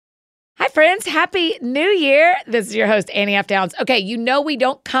friends. Happy New Year. This is your host, Annie F. Downs. Okay, you know we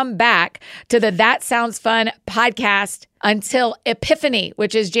don't come back to the That Sounds Fun podcast until Epiphany,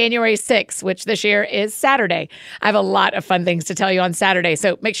 which is January 6th, which this year is Saturday. I have a lot of fun things to tell you on Saturday,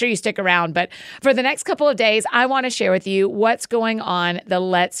 so make sure you stick around. But for the next couple of days, I want to share with you what's going on the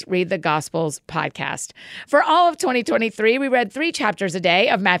Let's Read the Gospels podcast. For all of 2023, we read 3 chapters a day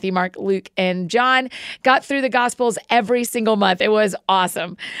of Matthew, Mark, Luke, and John. Got through the Gospels every single month. It was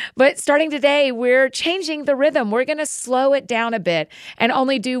awesome. But starting today, we're changing the rhythm. We're going to slow it down a bit and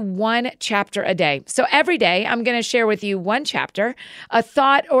only do 1 chapter a day. So every day, I'm going to share with you 1 chapter, a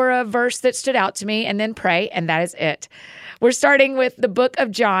thought or a verse that stood out to me, and then pray, and that is it. We're starting with the book of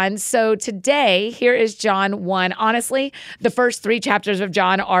John. So today, here is John 1. Honestly, the first 3 chapters of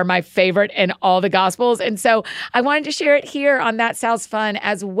John are my favorite in all the Gospels. And so I wanted to share it here on That Sounds Fun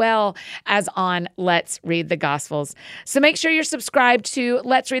as well as on Let's Read the Gospels. So make sure you're subscribed to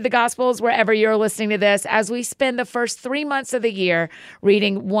Let's Read the Gospels wherever you're listening to this as we spend the first 3 months of the year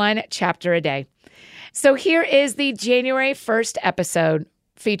reading 1 chapter a day. So here is the January 1st episode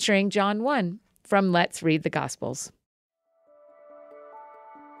featuring John 1 from Let's Read the Gospels.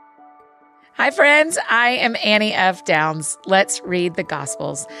 Hi, friends. I am Annie F. Downs. Let's read the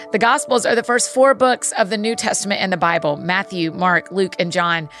Gospels. The Gospels are the first 4 books of the New Testament in the Bible: Matthew, Mark, Luke, and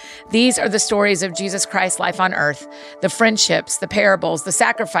John. These are the stories of Jesus Christ's life on earth, the friendships, the parables, the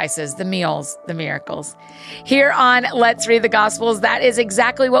sacrifices, the meals, the miracles. Here on Let's Read the Gospels, that is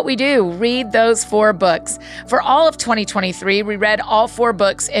exactly what we do. Read those 4 books. For all of 2023, we read all 4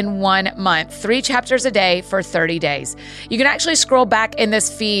 books in 1 month, 3 chapters a day for 30 days. You can actually scroll back in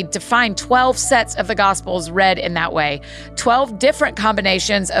this feed to find 12 sets of the Gospels read in that way, 12 different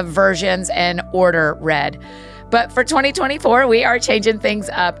combinations of versions and order read. But for 2024, we are changing things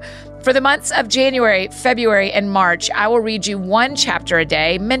up. For the months of January, February, and March, I will read you 1 chapter a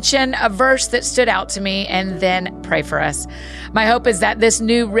day, mention a verse that stood out to me, and then pray for us. My hope is that this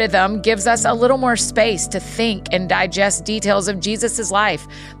new rhythm gives us a little more space to think and digest details of Jesus' life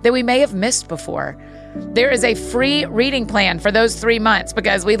that we may have missed before. There is a free reading plan for those 3 months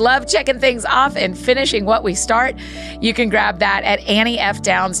because we love checking things off and finishing what we start. You can grab that at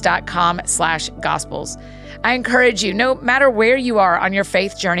anniefdowns.com/gospels. I encourage you, no matter where you are on your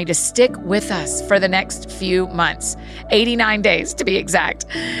faith journey, to stick with us for the next few months, 89 days to be exact.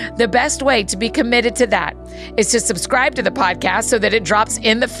 The best way to be committed to that is to subscribe to the podcast so that it drops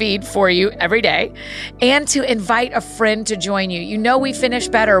in the feed for you every day, and to invite a friend to join you. You know we finish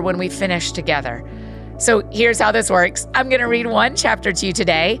better when we finish together. So here's how this works. I'm going to read 1 chapter to you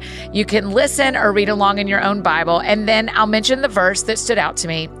today. You can listen or read along in your own Bible, and then I'll mention the verse that stood out to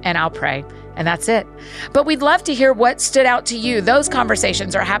me, and I'll pray. And that's it. But we'd love to hear what stood out to you. Those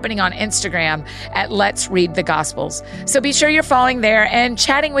conversations are happening on Instagram at Let's Read the Gospels. So be sure you're following there and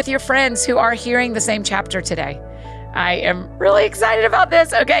chatting with your friends who are hearing the same chapter today. I am really excited about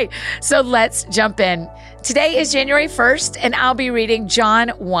this. Okay, so let's jump in. Today is January 1st, and I'll be reading John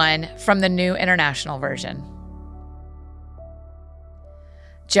 1 from the New International Version.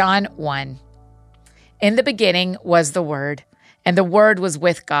 John 1. In the beginning was the Word, and the Word was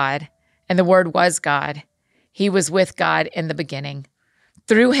with God, and the Word was God. He was with God in the beginning.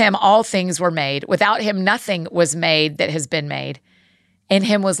 Through him all things were made. Without him nothing was made that has been made. In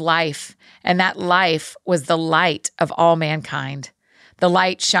him was life, and that life was the light of all mankind. The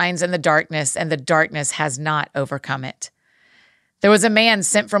light shines in the darkness, and the darkness has not overcome it. There was a man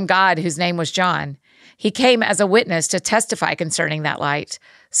sent from God whose name was John. He came as a witness to testify concerning that light,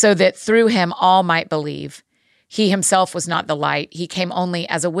 so that through him all might believe. He himself was not the light. He came only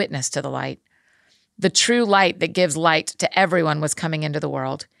as a witness to the light. The true light that gives light to everyone was coming into the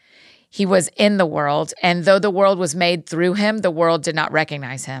world. He was in the world, and though the world was made through him, the world did not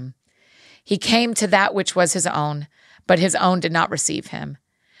recognize him. He came to that which was his own, but his own did not receive him.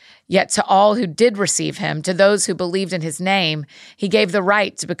 Yet to all who did receive him, to those who believed in his name, he gave the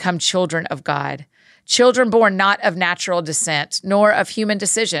right to become children of God. Children born not of natural descent, nor of human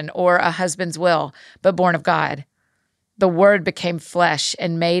decision or a husband's will, but born of God. The Word became flesh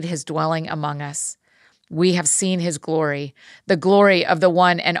and made his dwelling among us. We have seen his glory, the glory of the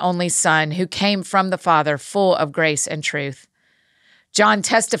one and only Son who came from the Father, full of grace and truth. John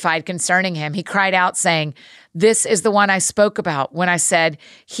testified concerning him. He cried out, saying, "This is the one I spoke about when I said,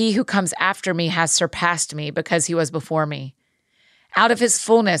 'He who comes after me has surpassed me because he was before me.' Out of his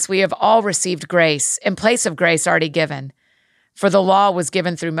fullness we have all received grace in place of grace already given. For the law was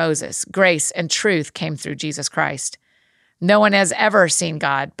given through Moses. Grace and truth came through Jesus Christ. No one has ever seen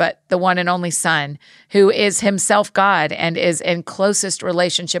God but the one and only Son, who is himself God and is in closest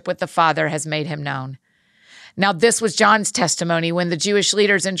relationship with the Father, has made him known. Now this was John's testimony when the Jewish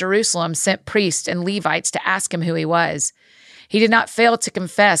leaders in Jerusalem sent priests and Levites to ask him who he was. He did not fail to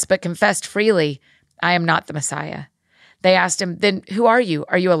confess, but confessed freely, I am not the Messiah. They asked him, then who are you?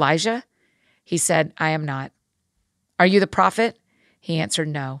 Are you Elijah? He said, I am not. Are you the prophet? He answered,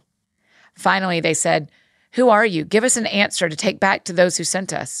 no. Finally, they said, who are you? Give us an answer to take back to those who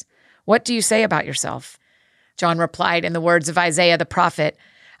sent us. What do you say about yourself? John replied in the words of Isaiah the prophet,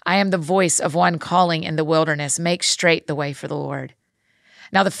 I am the voice of one calling in the wilderness, make straight the way for the Lord.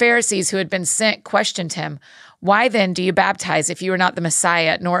 Now the Pharisees who had been sent questioned him, why then do you baptize if you are not the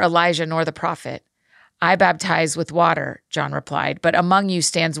Messiah, nor Elijah, nor the prophet? I baptize with water, John replied, but among you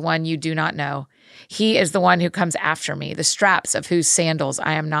stands one you do not know. He is the one who comes after me, the straps of whose sandals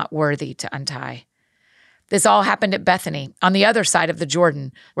I am not worthy to untie. This all happened at Bethany, on the other side of the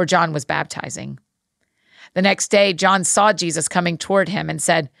Jordan, where John was baptizing. The next day, John saw Jesus coming toward him and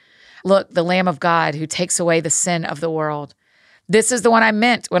said, look, the Lamb of God who takes away the sin of the world. This is the one I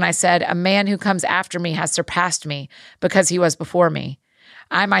meant when I said, a man who comes after me has surpassed me because he was before me.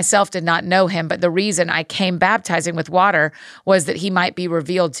 I myself did not know him, but the reason I came baptizing with water was that he might be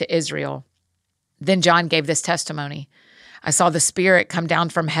revealed to Israel. Then John gave this testimony. I saw the Spirit come down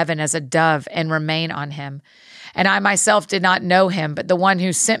from heaven as a dove and remain on him. And I myself did not know him, but the one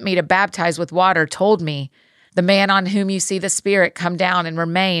who sent me to baptize with water told me, the man on whom you see the Spirit come down and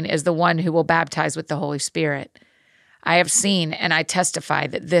remain is the one who will baptize with the Holy Spirit. I have seen and I testify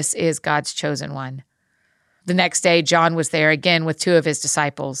that this is God's chosen one. The next day, John was there again with two of his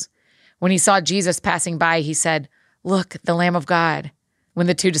disciples. When he saw Jesus passing by, he said, look, the Lamb of God. When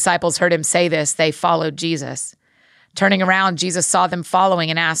the two disciples heard him say this, they followed Jesus. Turning around, Jesus saw them following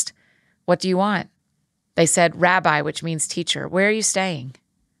and asked, what do you want? They said, Rabbi, which means teacher, where are you staying?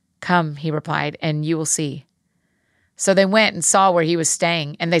 Come, he replied, and you will see. So they went and saw where he was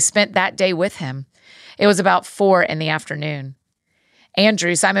staying, and they spent that day with him. It was about 4 p.m.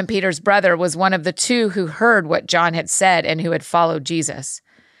 Andrew, Simon Peter's brother, was one of the two who heard what John had said and who had followed Jesus.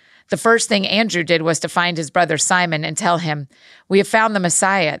 The first thing Andrew did was to find his brother Simon and tell him, we have found the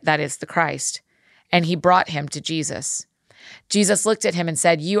Messiah, that is the Christ. And he brought him to Jesus. Jesus looked at him and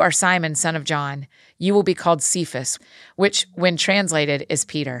said, you are Simon, son of John. You will be called Cephas, which, when translated, is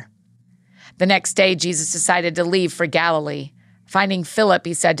Peter. The next day, Jesus decided to leave for Galilee. Finding Philip,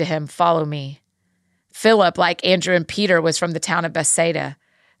 he said to him, follow me. Philip, like Andrew and Peter, was from the town of Bethsaida.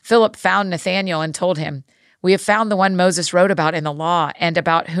 Philip found Nathanael and told him, we have found the one Moses wrote about in the law and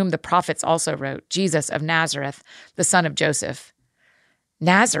about whom the prophets also wrote, Jesus of Nazareth, the son of Joseph.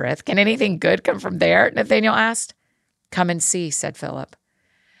 Nazareth? Can anything good come from there? Nathanael asked. Come and see, said Philip.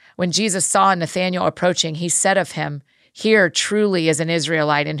 When Jesus saw Nathanael approaching, he said of him, here truly is an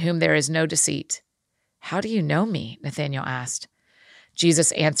Israelite in whom there is no deceit. How do you know me? Nathanael asked.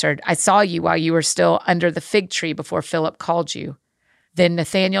 Jesus answered, I saw you while you were still under the fig tree before Philip called you. Then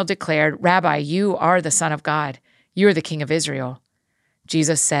Nathanael declared, Rabbi, you are the Son of God. You are the King of Israel.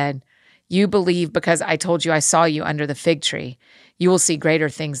 Jesus said, you believe because I told you I saw you under the fig tree. You will see greater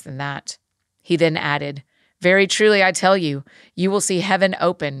things than that. He then added, very truly I tell you, you will see heaven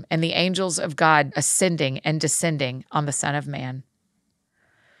open and the angels of God ascending and descending on the Son of Man.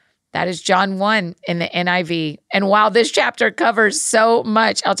 That is John 1 in the NIV. And while this chapter covers so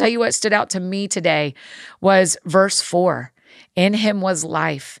much, I'll tell you what stood out to me today was verse 4. In him was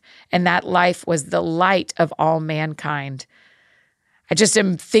life, and that life was the light of all mankind. I just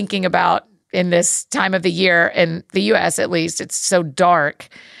am thinking about in this time of the year, in the U.S. at least, it's so dark.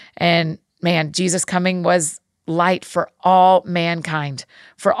 And man, Jesus coming was light for all mankind,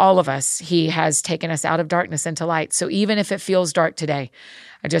 for all of us. He has taken us out of darkness into light. So even if it feels dark today,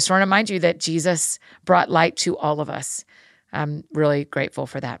 I just want to remind you that Jesus brought light to all of us. I'm really grateful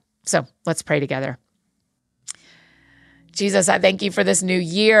for that. So let's pray together. Jesus, I thank you for this new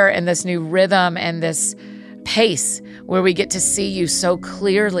year and this new rhythm and this pace where we get to see you so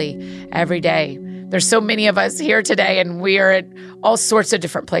clearly every day. There's so many of us here today and we are at all sorts of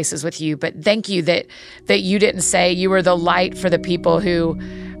different places with you, but thank you that you didn't say you were the light for the people who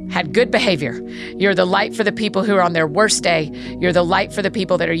had good behavior. You're the light for the people who are on their worst day. You're the light for the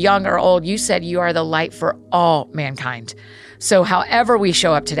people that are young or old. You said you are the light for all mankind. So however we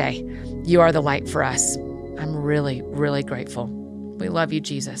show up today, you are the light for us. I'm really, really grateful. We love you,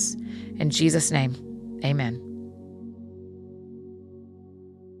 Jesus. In Jesus' name, amen.